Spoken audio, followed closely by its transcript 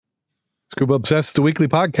Scuba Obsessed, the weekly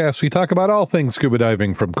podcast. We talk about all things scuba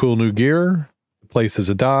diving, from cool new gear, places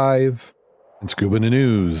to dive, and scuba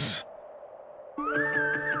news.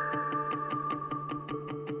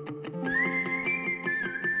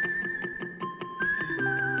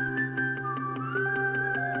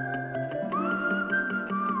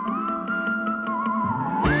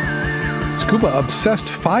 Scuba Obsessed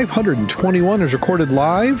 521 is recorded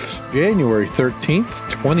live January 13th,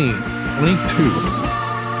 2022.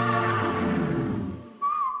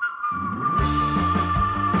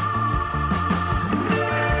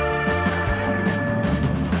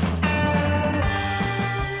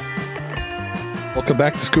 Welcome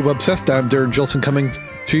back to Scuba Obsessed. I'm Darren Gilson, coming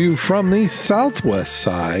to you from the southwest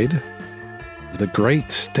side of the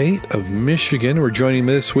great state of Michigan. We're joining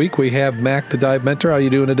me this week. We have Mac, the dive mentor. How you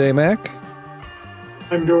doing today, Mac?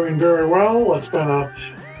 I'm doing very well. It's been a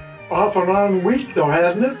off and on week, though,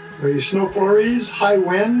 hasn't it? The snow flurries, high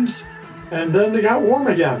winds, and then it got warm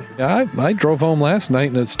again. Yeah, I drove home last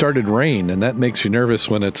night and it started rain, and that makes you nervous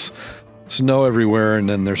when it's snow everywhere and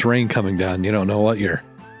then there's rain coming down. You don't know what you're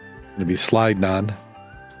going to be sliding on.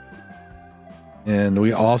 And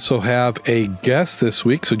we also have a guest this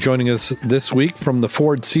week. So joining us this week from the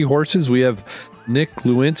Ford Seahorses, we have Nick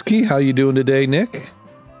Lewinsky. How you doing today, Nick?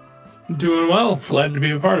 Doing well. Glad to be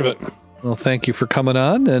a part of it. Well, thank you for coming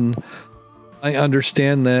on. And I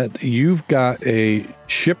understand that you've got a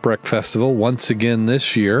shipwreck festival once again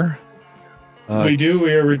this year. We do.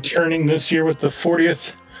 We are returning this year with the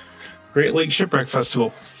 40th Great Lakes Shipwreck Festival.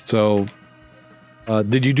 So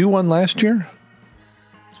did you do one last year?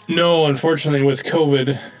 No, unfortunately, with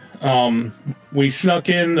COVID. We snuck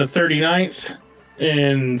in the 39th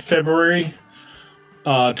in February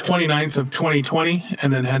 29th of 2020,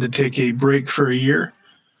 and then had to take a break for a year.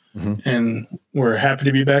 Mm-hmm. And we're happy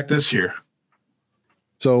to be back this year.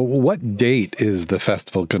 So what date is the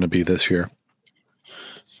festival going to be this year?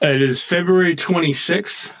 It is February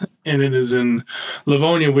 26th, and it is in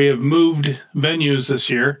Livonia. We have moved venues this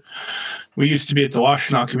year. We used to be at the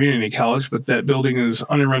Washtenaw Community College, but that building is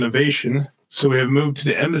under renovation. So we have moved to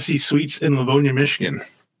the Embassy Suites in Livonia, Michigan.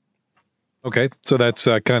 Okay. So that's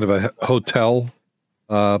kind of a hotel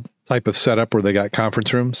type of setup where they got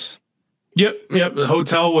conference rooms? Yep. A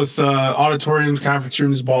hotel with auditoriums, conference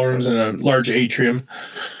rooms, ballrooms, and a large atrium.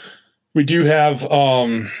 We do have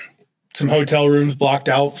some hotel rooms blocked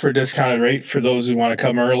out for a discounted rate for those who want to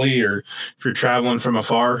come early, or if you're traveling from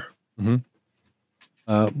afar. Mm-hmm.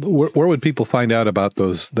 Where would people find out about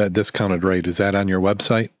that discounted rate? Is that on your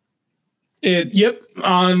website? Yep,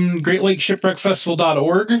 on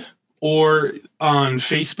GreatLakesShipwreckFestival.org or on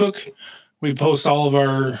Facebook. We post all of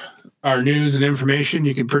our news and information.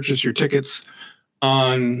 You can purchase your tickets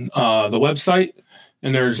on the website,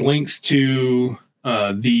 and there's links to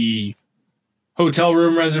the hotel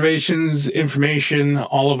room reservations, information,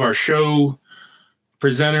 all of our show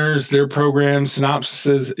presenters, their programs,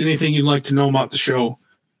 synopsises, anything you'd like to know about the show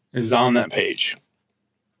is on that page.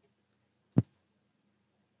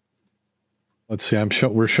 Let's see.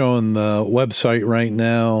 We're showing the website right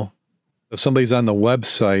now. If somebody's on the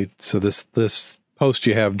website, so this post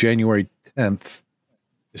you have January 10th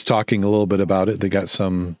is talking a little bit about it. They got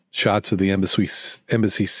some shots of the Embassy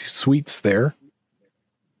Suites there.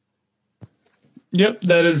 Yep,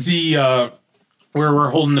 that is the where we're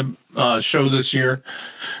holding the show this year.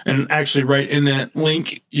 And actually, right in that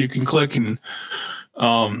link, you can click and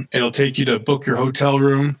it'll take you to book your hotel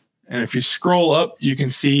room. And if you scroll up, you can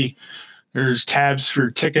see there's tabs for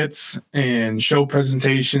tickets and show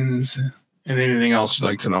presentations and anything else you'd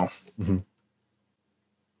like to know. Mm-hmm.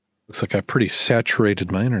 Looks like I pretty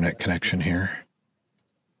saturated my internet connection here.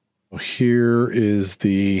 So here is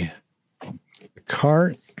the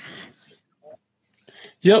cart.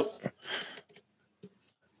 Yep.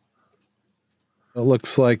 It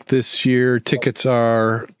looks like this year tickets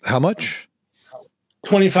are how much?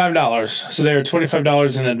 $25. So they are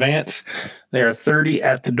 $25 in advance. They are $30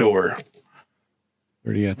 at the door.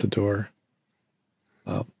 30 at the door.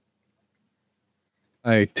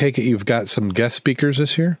 I take it you've got some guest speakers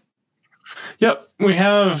this year? Yep. We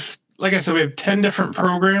have, like I said, we have 10 different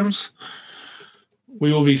programs.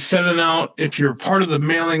 We will be sending out, if you're part of the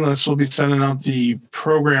mailing list, we'll be sending out the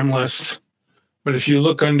program list. But if you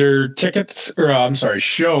look under tickets, or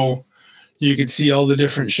show, you can see all the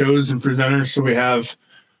different shows and presenters. So we have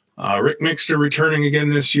Rick Mixter returning again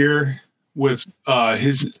this year with a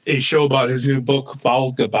show about his new book,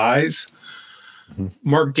 Bottled Goodbyes. Mm-hmm.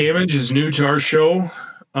 Mark Gamage is new to our show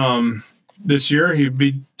this year. He'd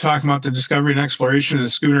be talking about the discovery and exploration of the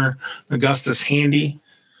schooner Augustus Handy.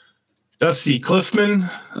 Dusty Cliffman,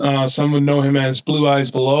 some would know him as Blue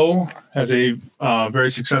Eyes Below, has a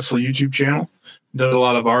very successful YouTube channel. Does a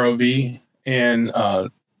lot of ROV and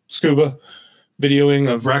scuba videoing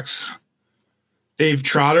of wrecks. Dave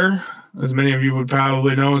Trotter, as many of you would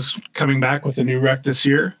probably know, is coming back with a new wreck this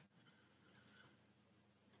year.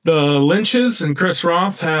 The Lynches and Chris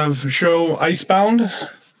Roth have a show Icebound.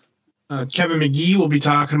 Kevin McGee will be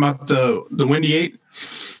talking about the Windy 8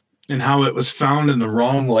 and how it was found in the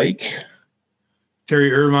wrong lake.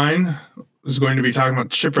 Terry Irvine is going to be talking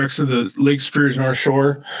about shipwrecks of the Lake Superior's North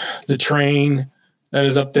Shore, the train that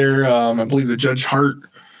is up there. I believe the Judge Hart,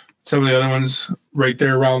 some of the other ones right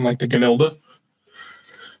there around like the Ganilda.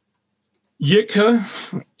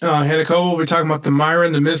 Yitka Hanako will be talking about the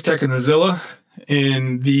Myron, the Miztec, and the Zilla,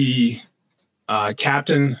 and the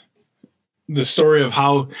captain, the story of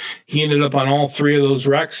how he ended up on all three of those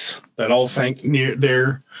wrecks that all sank near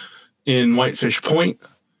there in Whitefish Point.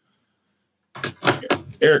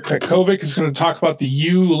 Eric Petkovic is going to talk about the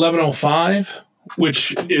U-1105,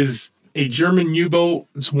 which is a German U-boat.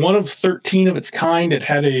 It's one of 13 of its kind. It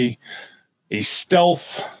had a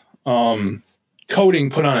stealth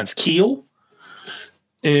coating put on its keel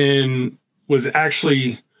and was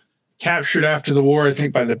actually captured after the war, I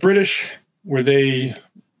think, by the British, where they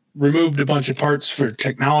removed a bunch of parts for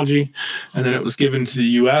technology, and then it was given to the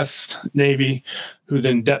U.S. Navy, who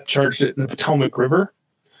then depth charged it in the Potomac River.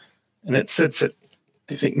 And it sits at,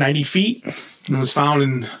 I think, 90 feet and was found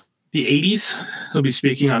in the 80s. He'll be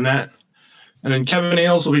speaking on that. And then Kevin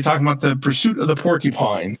Ailes will be talking about the Pursuit of the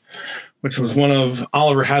Porcupine, which was one of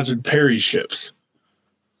Oliver Hazard Perry's ships.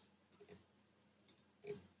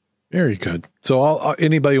 Very good. So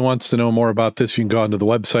anybody who wants to know more about this, you can go onto the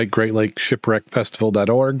website,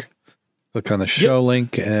 GreatLakeShipwreckFestival.org. Click on the show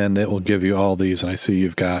link, and it will give you all these. And I see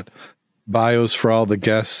you've got bios for all the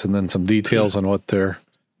guests and then some details on what they're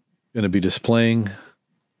going to be displaying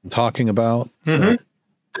and talking about. So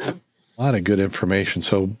a lot of good information.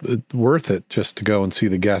 So worth it just to go and see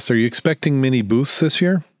the guests. Are you expecting many booths this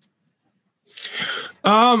year?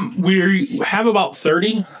 We have about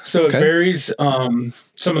 30, so it varies.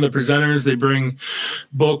 Some of the presenters, they bring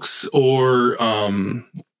books, or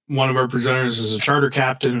one of our presenters is a charter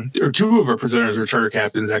captain, or two of our presenters are charter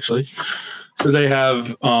captains, actually. So they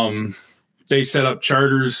have, they set up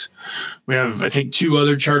charters. We have, I think, 2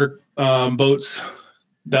 other charter boats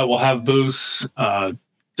that will have booths.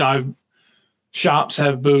 Dive shops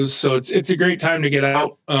have booths, so it's a great time to get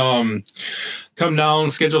out. Come down,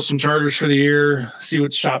 schedule some charters for the year, see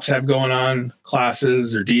what shops have going on,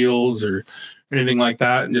 classes or deals or anything like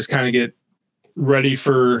that, and just kind of get ready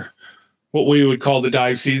for what we would call the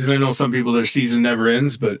dive season. I know some people, their season never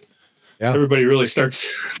ends, but everybody really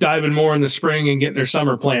starts diving more in the spring and getting their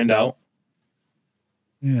summer planned out.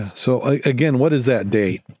 Yeah. So again, what is that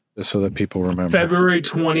date? Just so that people remember. February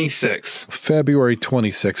 26th. February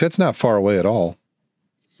 26th. That's not far away at all.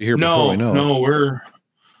 You hear before we know. No, we're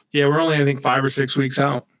only, I think, 5 or 6 weeks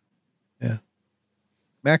out. Yeah.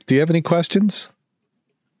 Mac, do you have any questions?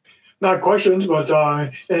 Not questions, but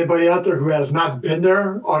anybody out there who has not been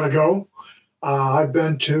there ought to go. I've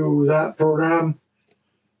been to that program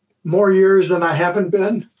more years than I haven't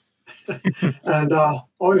been. And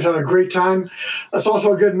always had a great time. It's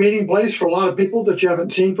also a good meeting place for a lot of people that you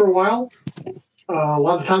haven't seen for a while. A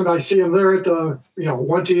lot of times I see them there at the,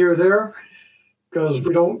 once a year there, because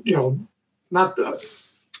we don't, not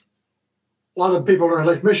a lot of people are in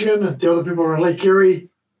Lake Michigan. The other people are in Lake Erie,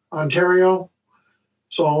 Ontario.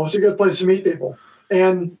 So it's a good place to meet people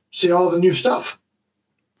and see all the new stuff.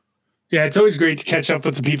 Yeah, it's always great to catch up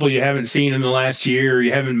with the people you haven't seen in the last year, or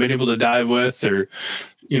you haven't been able to dive with, or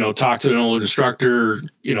talk to an old instructor,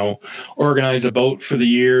 or, organize a boat for the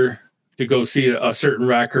year to go see a certain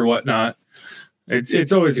wreck or whatnot.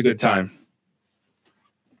 It's always a good time.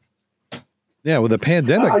 Yeah, with the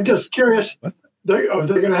pandemic. I'm just curious. Are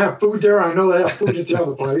they going to have food there? I know they have food at the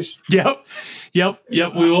other place. Yep.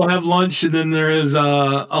 We will have lunch, and then there is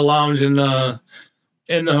a lounge in the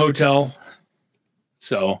hotel.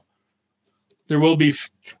 So there will be.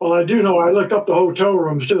 Well, I do know. I looked up the hotel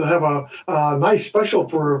rooms too. They have a nice special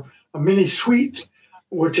for a mini suite,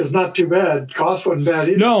 which is not too bad. Cost wasn't bad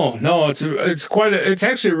either. No, it's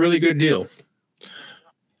actually a really good deal.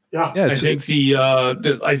 Yeah, I think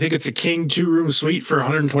I think it's a king 2-room suite for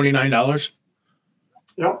 $129.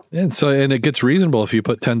 Yep. And it gets reasonable if you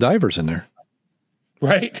put 10 divers in there.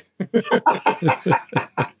 Right.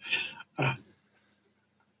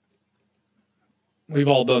 We've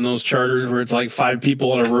all done those charters where it's like 5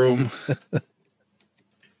 people in a room.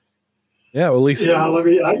 Yeah, well, at least.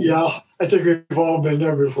 Yeah, I think we've all been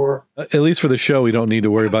there before. At least for the show, we don't need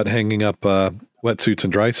to worry about hanging up wetsuits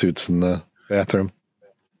and dry suits in the bathroom.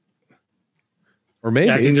 Or maybe.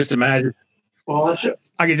 Yeah, I can just imagine. Well, that's it.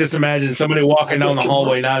 I can just imagine somebody walking down the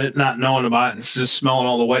hallway not knowing about it and just smelling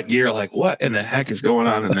all the wet gear. Like, what in the heck is going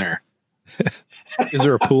on in there? Is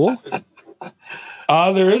there a pool?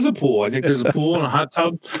 There is a pool. I think there's a pool and a hot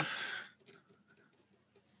tub.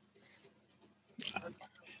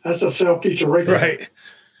 That's a self-feature right there. Right.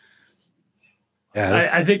 Yeah,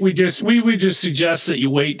 I think we would just suggest that you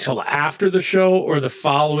wait till after the show or the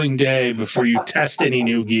following day before you test any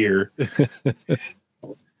new gear.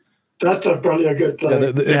 That's probably a good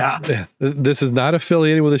thing. Yeah. This is not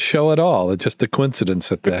affiliated with a show at all. It's just a coincidence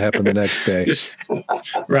that happened the next day.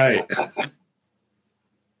 Right.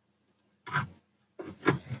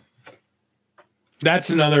 That's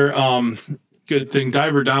another good thing.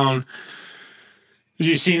 Diver Down, as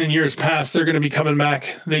you've seen in years past, they're going to be coming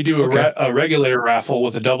back. They do a regulator raffle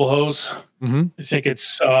with a double hose. Mm-hmm. I think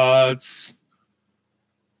it's $1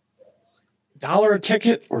 a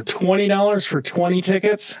ticket or $20 for 20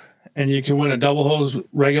 tickets. And you can win a double hose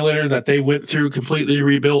regulator that they went through, completely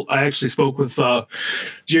rebuilt. I actually spoke with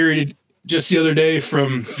Jerry just the other day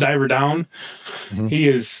from Diver Down.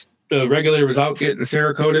 Mm-hmm. The regulator was out getting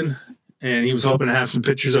Cerakoted, and he was hoping to have some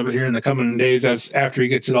pictures of it here in the coming days after he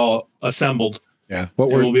gets it all assembled. Yeah,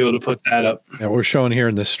 we'll be able to put that up. Yeah, we're showing here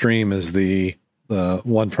in the stream is the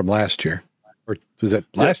one from last year, or was it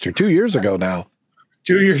last year? 2 years ago now.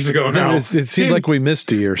 2 years ago now. It seemed like we missed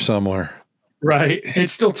a year somewhere. Right.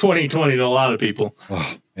 It's still 2020 to a lot of people.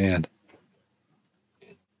 Oh, man.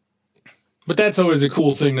 But that's always a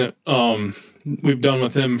cool thing that we've done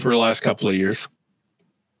with him for the last couple of years.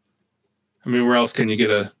 I mean, where else can you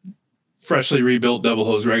get a freshly rebuilt double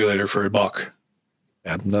hose regulator for $1?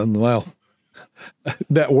 Yeah, well,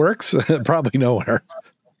 that works. Probably nowhere.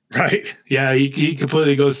 Right. Yeah, he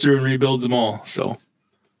completely goes through and rebuilds them all. So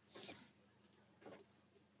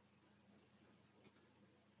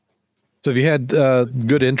have you had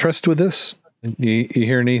good interest with this? You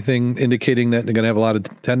hear anything indicating that they're going to have a lot of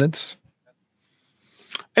attendance?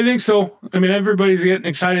 I think so. I mean, everybody's getting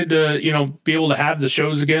excited to, be able to have the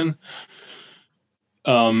shows again.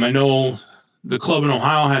 I know the club in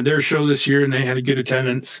Ohio had their show this year and they had a good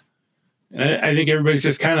attendance. And I think everybody's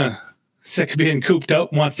just kind of sick of being cooped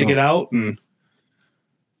up, wants to get out. And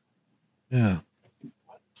yeah.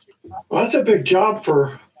 Well, that's a big job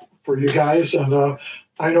for you guys. And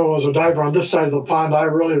I know as a diver on this side of the pond, I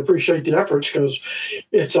really appreciate the efforts because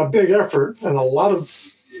it's a big effort and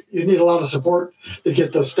you need a lot of support to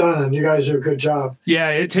get this done. And you guys do a good job. Yeah,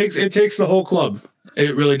 it takes the whole club.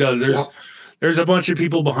 It really does. There's a bunch of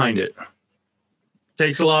people behind it.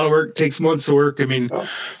 Takes a lot of work, takes months of work. I mean,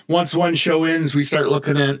 once one show ends, we start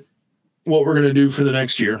looking at what we're going to do for the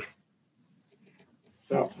next year.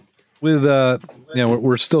 Yeah. With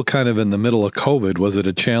we're still kind of in the middle of COVID. Was it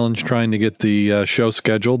a challenge trying to get the show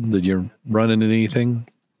scheduled? Did you run into anything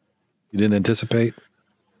you didn't anticipate?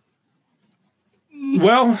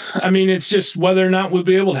 Well, I mean, it's just whether or not we'll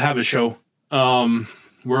be able to have a show.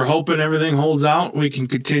 We're hoping everything holds out. We can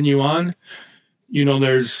continue on.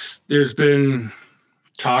 There's been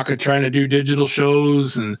talk of trying to do digital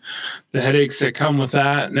shows and the headaches that come with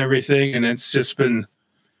that and everything. And it's been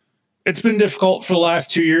difficult for the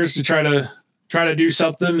last 2 years to try to do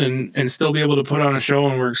something and still be able to put on a show.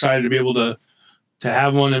 And we're excited to be able to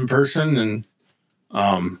have one in person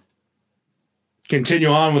and continue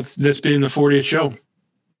on with this being the 40th show.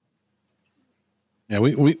 Yeah,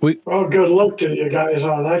 we well, good luck to you guys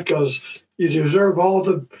on that because you deserve all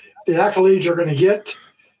the accolades you're going to get,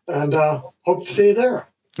 and hope to see you there.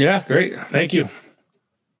 Yeah, great. Thank you.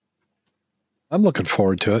 I'm looking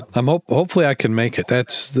forward to it. Hopefully I can make it.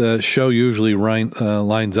 That's the show usually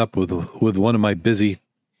lines up with one of my busy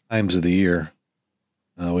times of the year.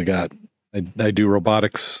 I do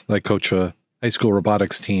robotics. I coach a high school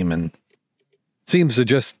robotics team, and seems to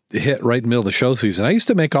just hit right in the middle of the show season. I used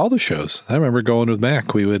to make all the shows. I remember going with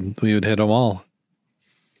Mac. We would hit them all,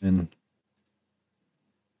 and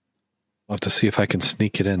I'll have to see if I can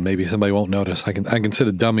sneak it in. Maybe somebody won't notice. I can sit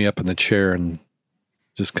a dummy up in the chair and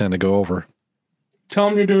just kind of go over. Tell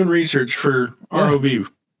them you're doing research for ROV.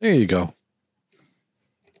 There you go.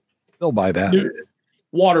 They'll buy that.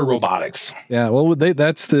 Water robotics. Yeah, well,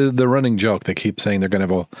 that's the running joke. They keep saying they're going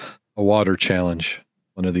to have a water challenge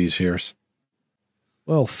one of these years.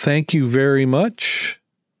 Well, thank you very much.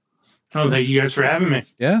 Oh, thank you guys for having me.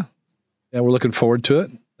 Yeah, we're looking forward to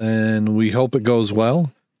it, and we hope it goes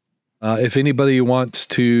well. If anybody wants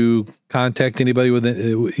to contact anybody with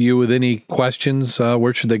any questions,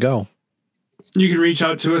 where should they go? You can reach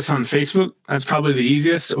out to us on Facebook. That's probably the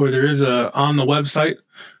easiest. Or there is on the website,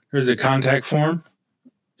 there's a contact form,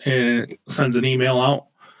 and it sends an email out.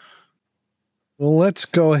 Well, let's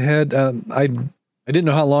go ahead. I didn't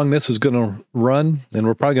know how long this was going to run, and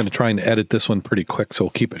we're probably going to try and edit this one pretty quick, so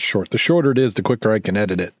we'll keep it short. The shorter it is, the quicker I can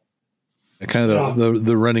edit it. And kind of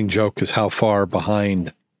the running joke is how far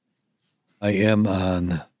behind I am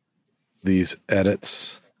on these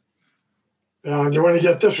edits. Yeah, and you want to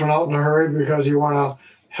get this one out in a hurry because you want to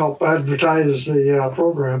help advertise the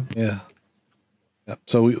program. Yeah.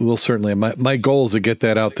 So we'll certainly, my goal is to get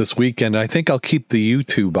that out this weekend. I think I'll keep the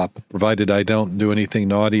YouTube up, provided I don't do anything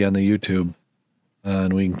naughty on the YouTube,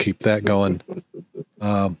 and we can keep that going.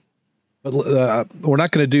 But we're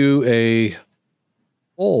not going to do a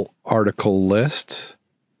full article list,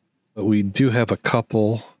 but we do have a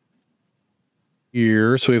couple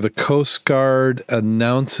here. So we have the Coast Guard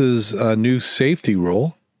announces a new safety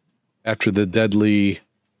rule after the deadly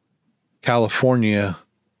California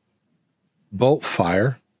boat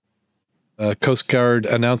fire. Coast Guard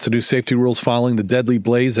announced the new safety rules following the deadly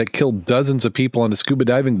blaze that killed dozens of people on a scuba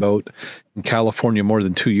diving boat in California more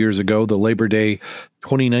than 2 years ago. The Labor Day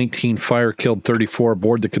 2019 fire killed 34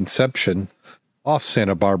 aboard the Conception off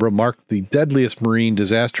Santa Barbara, marked the deadliest marine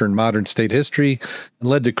disaster in modern state history, and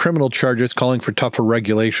led to criminal charges calling for tougher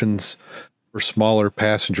regulations for smaller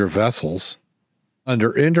passenger vessels.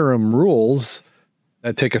 Under interim rules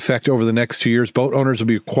that take effect over the next 2 years, boat owners will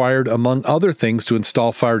be required, among other things, to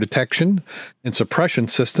install fire detection and suppression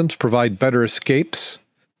systems, provide better escapes,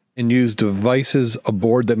 and use devices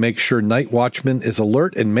aboard that make sure night watchman is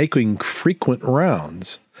alert and making frequent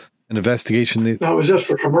rounds. An investigation. Now, is this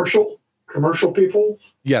for commercial people?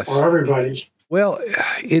 Yes. Or everybody? Well,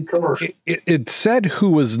 it said who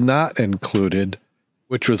was not included,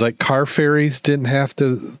 which was like car ferries didn't have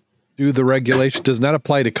to do the regulation. Does not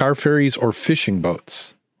apply to car ferries or fishing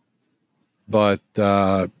boats, but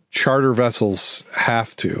charter vessels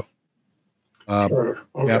have to. Sure.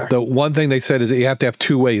 Okay. Yeah, the one thing they said is that you have to have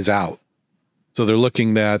 2 ways out. So they're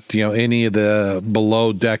looking at, any of the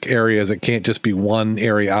below deck areas. It can't just be one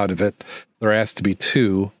area out of it. There has to be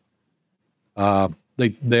 2.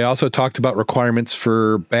 They also talked about requirements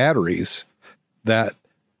for batteries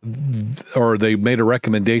or they made a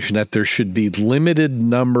recommendation that there should be limited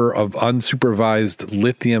number of unsupervised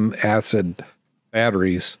lithium acid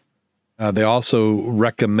batteries. They also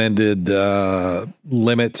recommended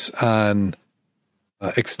limits on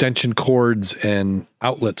extension cords and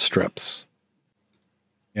outlet strips.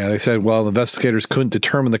 Yeah, they said, well, investigators couldn't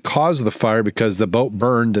determine the cause of the fire because the boat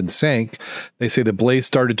burned and sank. They say the blaze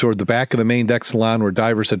started toward the back of the main deck salon where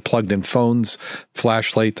divers had plugged in phones,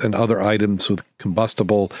 flashlights, and other items with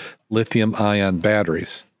combustible lithium-ion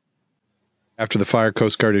batteries. After the fire,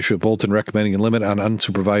 Coast Guard issued a bulletin recommending a limit on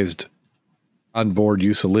unsupervised onboard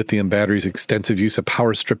use of lithium batteries, extensive use of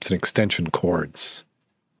power strips, and extension cords.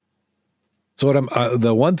 So what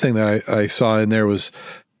the one thing that I saw in there was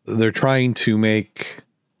they're trying to make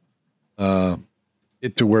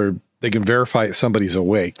it to where they can verify somebody's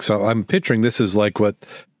awake. So I'm picturing this is like what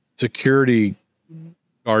security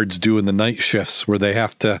guards do in the night shifts, where they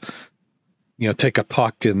have to, take a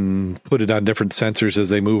puck and put it on different sensors as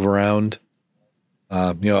they move around.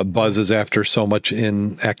 It buzzes after so much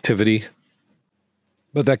inactivity.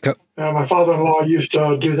 But my father-in-law used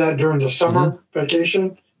to do that during the summer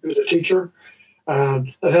vacation. He was a teacher.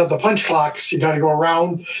 They had the punch clocks. You got to go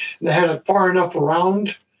around, and they had it far enough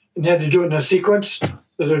around, and you had to do it in a sequence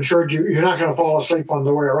that ensured you're not going to fall asleep on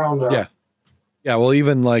the way around there. Yeah. Well,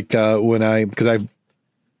 even like when I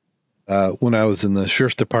was in the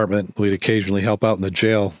sheriff's department, we'd occasionally help out in the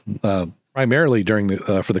jail, primarily during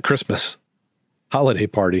for the Christmas holiday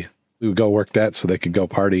party. We would go work that so they could go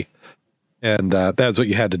party, and that's what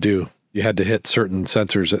you had to do. You had to hit certain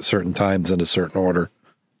sensors at certain times in a certain order.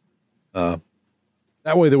 That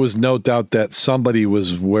way, there was no doubt that somebody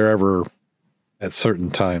was wherever at certain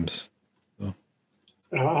times. So.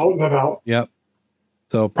 Out and about. Yep.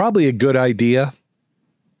 So probably a good idea.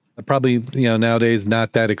 Probably, nowadays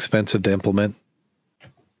not that expensive to implement.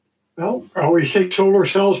 Well, always take solar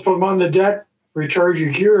cells, put them on the deck, recharge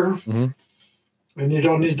your gear, and you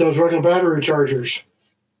don't need those regular battery chargers.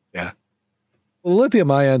 Yeah. Well, lithium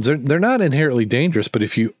ions, they're not inherently dangerous, but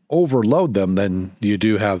if you overload them, then you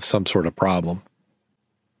do have some sort of problem.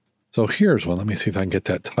 So here's one. Let me see if I can get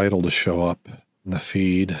that title to show up in the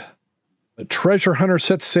feed. A treasure hunter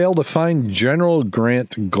sets sail to find General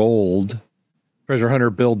Grant gold. Treasure hunter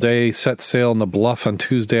Bill Day set sail on the Bluff on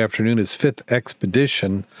Tuesday afternoon, his 5th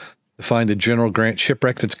expedition, to find a General Grant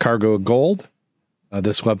shipwreck and its cargo of gold.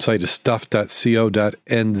 This website is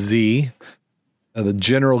stuff.co.nz. The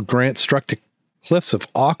General Grant struck cliffs of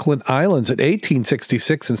Auckland Islands in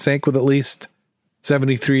 1866 and sank with at least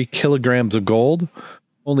 73 kilograms of gold.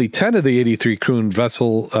 Only 10 of the 83 crew and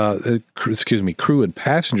crew and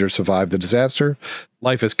passengers survived the disaster.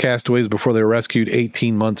 Life as castaways before they were rescued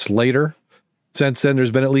 18 months later. Since then,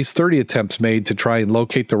 there's been at least 30 attempts made to try and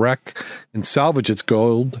locate the wreck and salvage its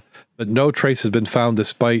gold, but no trace has been found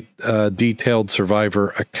despite detailed survivor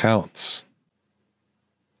accounts.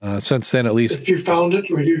 Since then, at least... If you found it,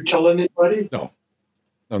 would you tell anybody? No,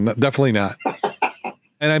 definitely not.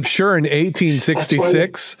 And I'm sure in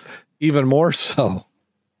 1866, even more so.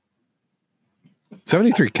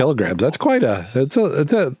 73 kilograms. That's quite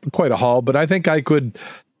a quite a haul, but I think I could,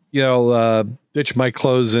 ditch my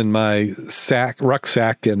clothes in my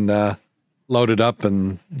rucksack and load it up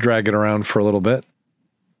and drag it around for a little bit.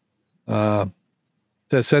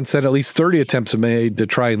 Since then, at least 30 attempts have been made to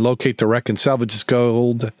try and locate the wreck and salvage its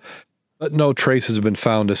gold, but no traces have been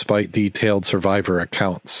found despite detailed survivor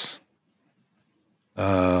accounts.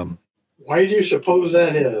 Why do you suppose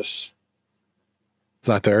that is? It's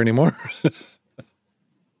not there anymore.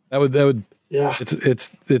 That would yeah.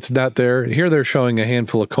 It's not there. Here they're showing a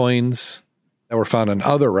handful of coins that were found on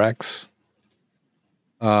other wrecks.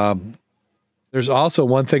 There's also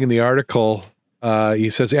one thing in the article. He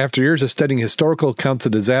says, after years of studying historical accounts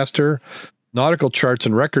of disaster, nautical charts,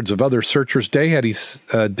 and records of other searchers, Day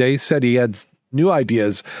said he had new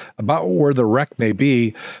ideas about where the wreck may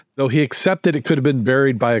be, though he accepted it could have been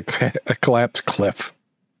buried by a collapsed cliff.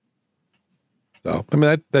 So, I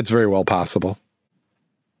mean, that's very well possible.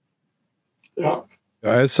 Yeah.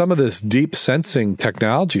 As some of this deep sensing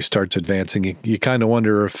technology starts advancing, you kind of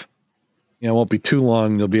wonder if, it won't be too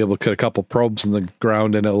long, you'll be able to put a couple probes in the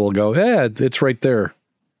ground and it will go, it's right there.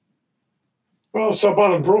 Well,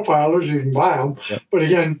 sub-bottom profilers, you can buy them. Yeah. But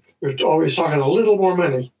again, you're always talking a little more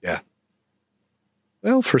money. Yeah.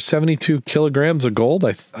 Well, for 72 kilograms of gold,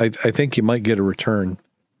 I think you might get a return.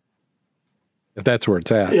 If that's where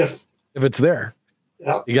it's at. If it's there.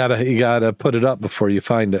 Yeah. You gotta put it up before you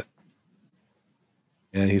find it.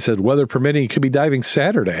 And he said, weather permitting, he could be diving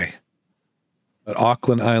Saturday. But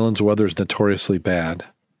Auckland Islands weather is notoriously bad.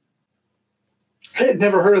 I had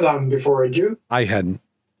never heard of that one before, had you? I hadn't.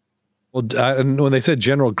 Well, and when they said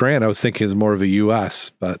General Grant, I was thinking it's more of a U.S.,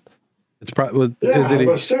 but it's probably...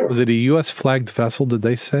 Was it a U.S. flagged vessel, did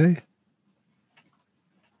they say?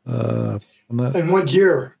 And what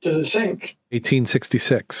year did it sink?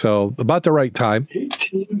 1866, so about the right time.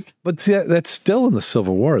 18? But yeah, that's still in the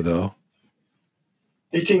Civil War, though.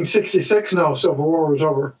 1866? No, Civil War was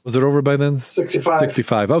over. Was it over by then? 65.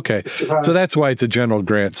 65, okay. 65. So that's why it's a General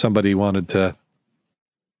Grant. Somebody wanted to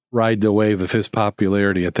ride the wave of his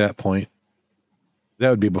popularity at that point. That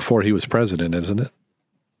would be before he was president, isn't it?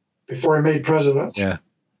 Before he made president. Yeah.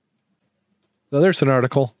 So there's an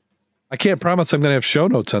article. I can't promise I'm going to have show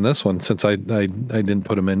notes on this one since I didn't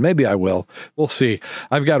put them in. Maybe I will. We'll see.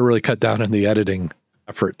 I've got to really cut down on the editing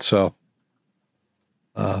effort, so...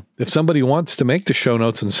 if somebody wants to make the show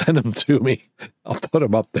notes and send them to me, I'll put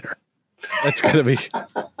them up there. That's going to be,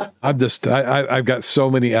 I've got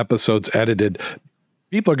so many episodes edited.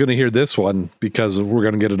 People are going to hear this one because we're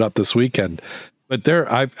going to get it up this weekend, but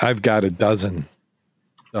I've got a dozen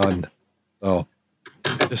done. So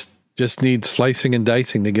just need slicing and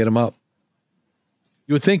dicing to get them up.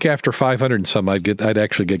 You would think after 500 and some, I'd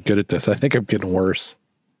actually get good at this. I think I'm getting worse.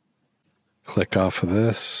 Click off of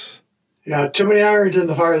this. Yeah, too many irons in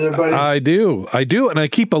the fire there, buddy. I do, and I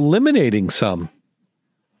keep eliminating some.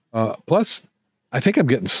 Plus, I think I'm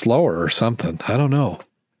getting slower or something. I don't know.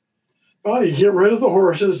 Well, you get rid of the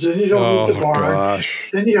horses, then you don't need the barn.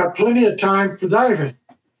 Gosh. Then you got plenty of time for diving.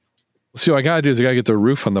 See, what I got to do is I got to get the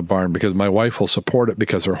roof on the barn because my wife will support it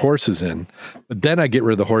because her horse is in. But then I get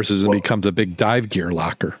rid of the horses and it becomes a big dive gear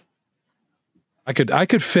locker. I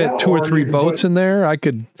could fit 2 or 3 boats in there. I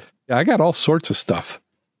got all sorts of stuff.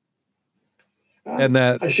 And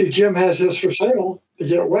that I see Jim has this for sale to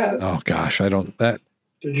get wet. Oh gosh, Did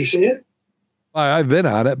you see it? I've been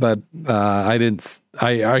on it, but I didn't.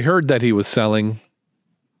 I heard that he was selling.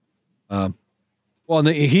 Well, and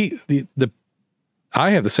I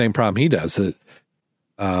have the same problem he does.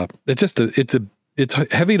 It's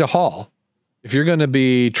heavy to haul. If you're going to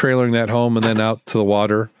be trailering that home and then out to the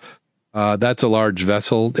water, that's a large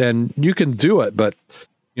vessel, and you can do it. But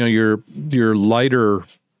your lighter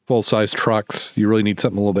full-size trucks, you really need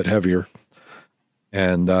something a little bit heavier.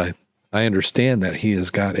 And I understand that he has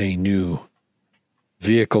got a new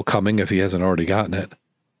vehicle coming if he hasn't already gotten it.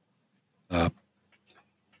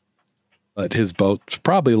 But his boat's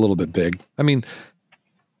probably a little bit big. I mean,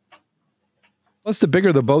 plus the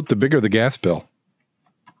bigger the boat, the bigger the gas bill.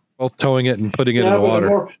 Both towing it and putting it in Yeah, the but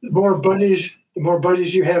water. the more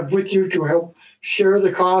buddies you have with you to help share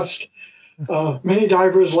the cost. Many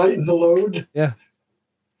divers lighten the load, Yeah.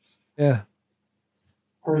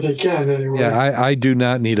 or they can anyway. Yeah, I do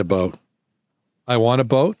not need a boat. I want a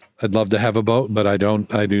boat. I'd love to have a boat, but I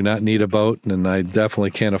do not need a boat, and I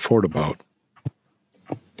definitely can't afford a boat.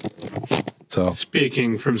 So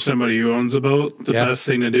Speaking from somebody who owns a boat, the best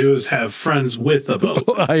thing to do is have friends with a boat.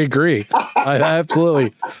 I agree. I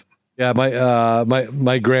absolutely. Yeah,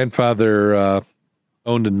 my grandfather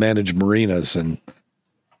owned and managed marinas, and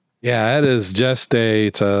yeah, it is just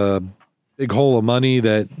it's a big hole of money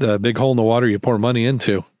big hole in the water you pour money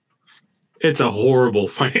into. It's a horrible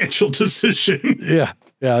financial decision. Yeah.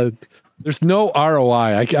 There's no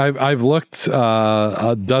ROI. I've looked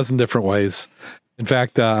a dozen different ways. In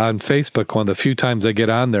fact, on Facebook, one of the few times I get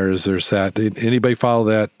on there's that. Anybody follow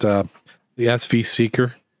that the SV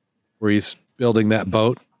Seeker, where he's building that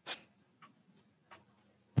boat?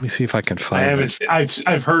 Let me see if I can find. I haven't.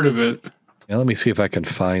 I've heard of it. Yeah, let me see if I can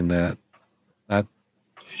find that.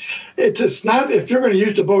 It's not, if you're going to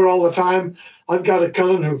use the boat all the time. I've got a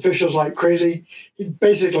cousin who fishes like crazy. He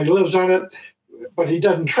basically lives on it, but he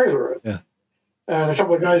doesn't trailer it. Yeah. And a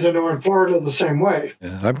couple of guys I know in Florida the same way.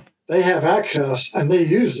 Yeah, they have access and they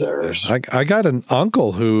use theirs. I got an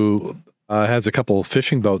uncle who has a couple of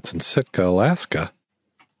fishing boats in Sitka, Alaska.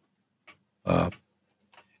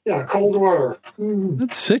 Yeah, cold water.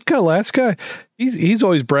 It's Sitka, Alaska. He's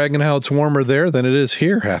always bragging how it's warmer there than it is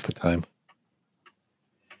here half the time.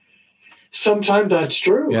 Sometimes that's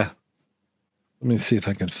true. Yeah. Let me see if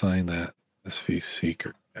I can find that SV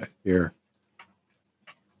Seeker here.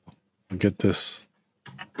 I'll get this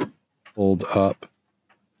pulled up.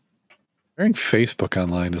 Sharing Facebook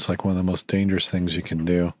online is like one of the most dangerous things you can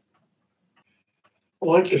do.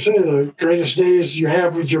 Well, like you say, the greatest days you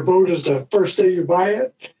have with your boat is the first day you buy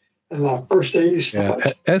it and the first day you start.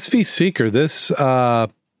 Yeah, SV Seeker, this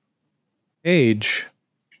page,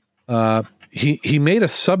 he made a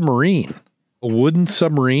submarine, a wooden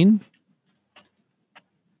submarine.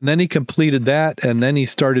 And then he completed that, and then he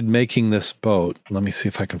started making this boat. Let me see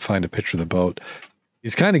if I can find a picture of the boat.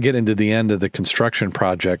 He's kind of getting to the end of the construction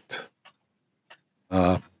project.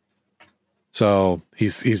 So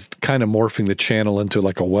he's kind of morphing the channel into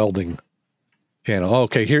like a welding channel.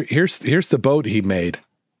 Okay, here's the boat he made.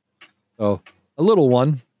 So a little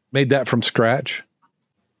one, made that from scratch.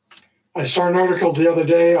 I saw an article the other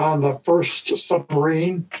day on the first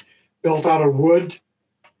submarine built out of wood,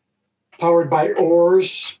 powered by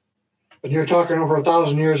oars, and you're talking over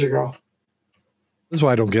 1,000 years ago. This is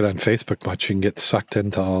why I don't get on Facebook much. You can get sucked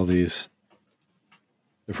into all these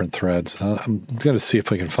different threads. I'm going to see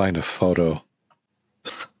if we can find a photo.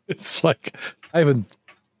 It's like I haven't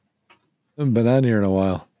been on here in a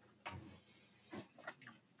while.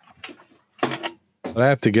 But I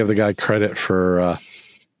have to give the guy credit for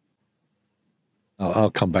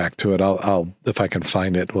I'll come back to it. I'll if I can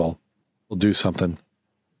find it, we'll do something.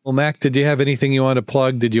 Well, Mac, did you have anything you want to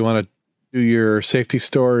plug? Did you want to do your safety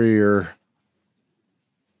story or?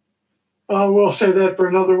 We'll say that for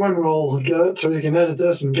another one. We'll get it so you can edit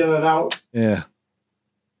this and get it out. Yeah.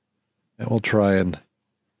 We'll try and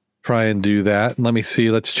do that. And let me see.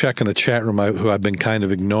 Let's check in the chat room who I've been kind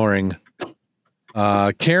of ignoring.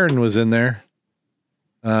 Karen was in there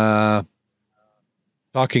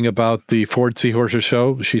talking about the Ford Seahorses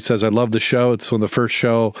show. She says, I love the show. It's one of the first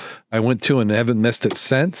show I went to and haven't missed it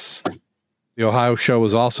since. The Ohio show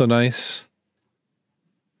was also nice.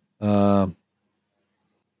 Thank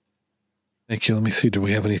you. Let me see. Do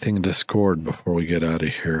we have anything in Discord before we get out of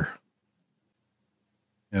here?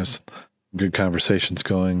 Yes. Good conversations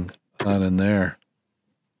going on in there.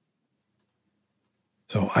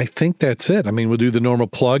 So I think that's it. I mean, we'll do the normal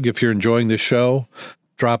plug. If you're enjoying the show,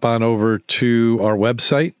 drop on over to our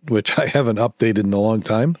website, which I haven't updated in a long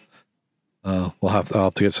time. I'll have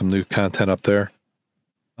to get some new content up there.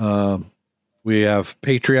 We have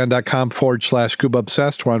patreon.com/Scuba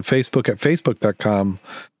Obsessed. We're on Facebook at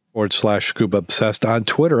facebook.com/Scuba Obsessed. On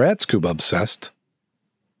Twitter at Scuba Obsessed.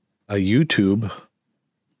 YouTube.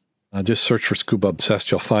 Just search for Scuba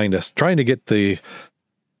Obsessed. You'll find us. Trying to get the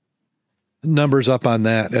numbers up on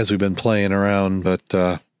that as we've been playing around, but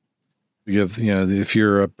we give, if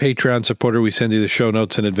you're a Patreon supporter, we send you the show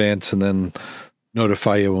notes in advance and then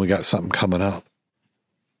notify you when we got something coming up.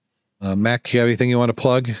 Mac, you have anything you want to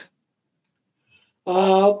plug?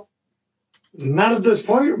 Not at this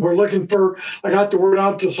point. We're looking for, I got the word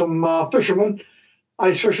out to some fishermen,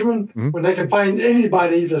 ice fishermen. Mm-hmm. When they can find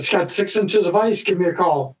anybody that's got 6 inches of ice, give me a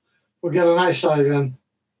call. We'll get an ice dive in.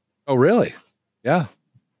 Oh, really? Yeah.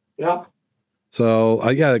 Yeah. So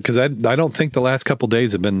yeah, because I don't think the last couple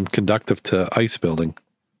days have been conductive to ice building.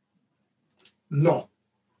 No.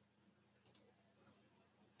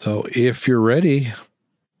 So if you're ready,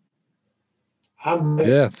 I'm ready.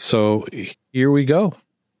 yeah. So here we go.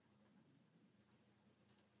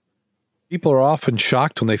 People are often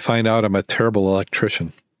shocked when they find out I'm a terrible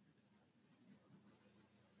electrician.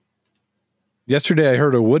 Yesterday, I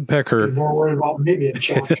heard a woodpecker. You're more worried about me being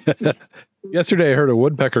shocked. Yesterday, I heard a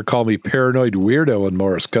woodpecker call me paranoid weirdo in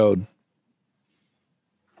Morse code.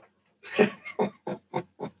 A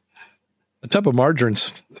tub of margarine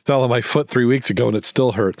fell on my foot 3 weeks ago, and it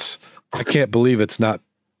still hurts. I can't believe it's not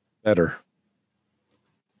better.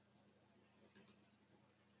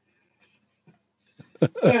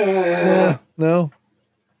 No.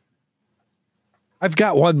 I've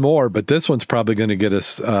got one more, but this one's probably going to get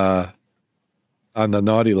us on the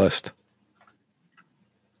naughty list.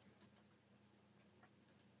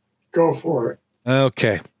 Go for it.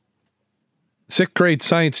 Okay. Sixth grade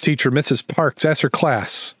science teacher Mrs. Parks asked her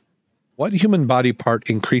class, what human body part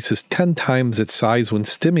increases 10 times its size when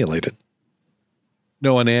stimulated?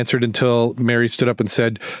 No one answered until Mary stood up and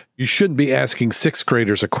said, you shouldn't be asking sixth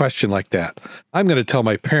graders a question like that. I'm going to tell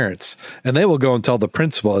my parents, and they will go and tell the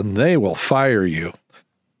principal, and they will fire you.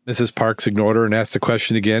 Mrs. Parks ignored her and asked the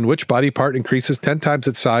question again, which body part increases 10 times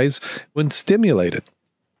its size when stimulated?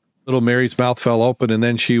 Little Mary's mouth fell open, and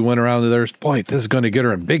then she went around to their point. This is going to get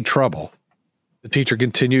her in big trouble. The teacher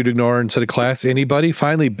continued to ignore her and said to class, anybody?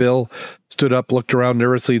 Finally, Bill stood up, looked around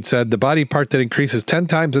nervously, and said, the body part that increases 10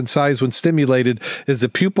 times in size when stimulated is the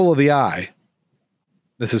pupil of the eye.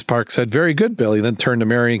 Mrs. Parks said, very good, Billy, then turned to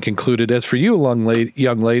Mary and concluded, as for you,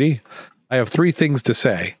 young lady, I have 3 things to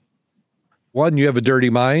say. 1, you have a dirty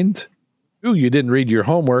mind. 2, you didn't read your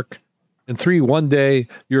homework. And 3, one day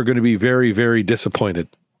you're going to be very, very disappointed.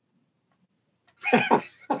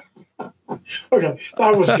 Okay,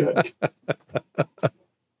 that was good.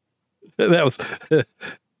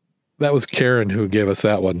 that was Karen who gave us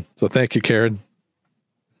that one. So thank you, Karen.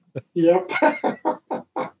 Yep.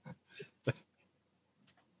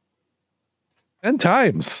 10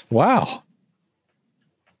 times. Wow.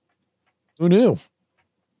 Who knew?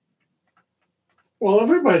 Well,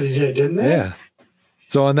 everybody did, didn't they? Yeah.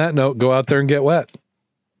 So on that note, go out there and get wet.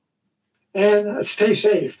 And stay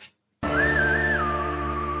safe.